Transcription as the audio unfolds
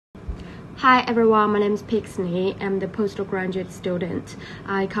Hi everyone, my name is Pixney. I'm the postgraduate student.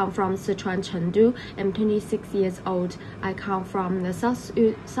 I come from Sichuan, Chengdu. I'm 26 years old. I come from the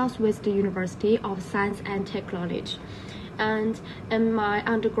Southwest University of Science and Technology. And in my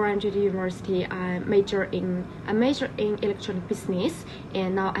undergraduate university, I major in electronic business,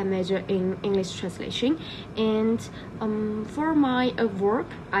 and now I major in English translation. And for my work,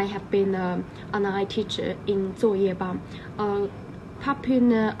 I have been an online teacher in 作业榜, a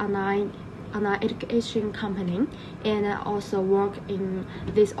popular online education company, and I also work in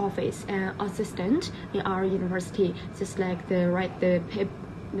this office as assistant in our university, just like write the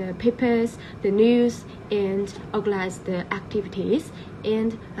papers, the news, and organize the activities.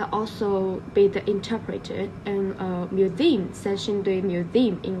 And I also be the interpreter in a museum, Sanshendui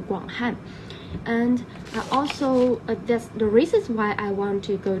Museum in Guanghan. And I also that's the reasons why I want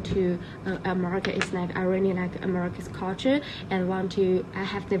to go to America. Is like I really like America's culture and I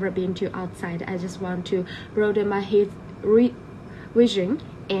have never been to outside. I just want to broaden my vision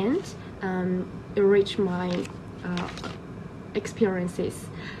and enrich my experiences.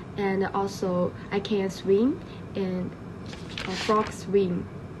 And also I can swim and frog swim,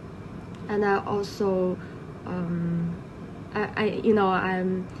 and I also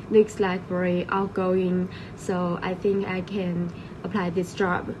I'm looks like very outgoing, so I think I can apply this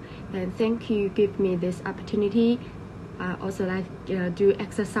job. And thank you give me this opportunity. I also like do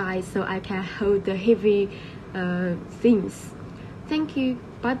exercise so I can hold the heavy things. Thank you.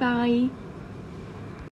 Bye bye.